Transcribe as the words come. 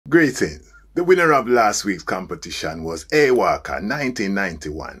Greetings. The winner of last week's competition was Awalker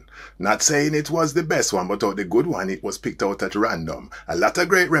 1991. Not saying it was the best one, but out the good one, it was picked out at random. A lot of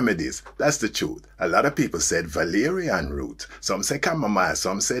great remedies, that's the truth. A lot of people said valerian root. Some said chamomile,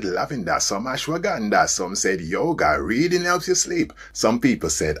 some said lavender, some ashwagandha, some said yoga, reading helps you sleep. Some people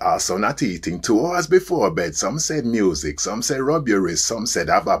said also not eating 2 hours before bed. Some said music, some said rub your wrist, some said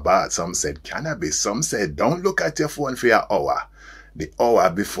have a bath, some said cannabis, some said don't look at your phone for an hour. The hour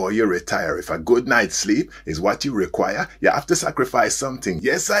before you retire, if a good night's sleep is what you require, you have to sacrifice something.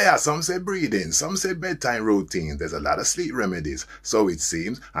 Yes, Iyah, some say breathing, some say bedtime routine. There's a lot of sleep remedies, so it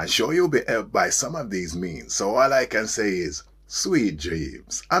seems. I'm sure you'll be helped by some of these means. So all I can say is, sweet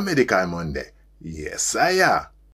dreams. A medical Monday. Yes, Iyah.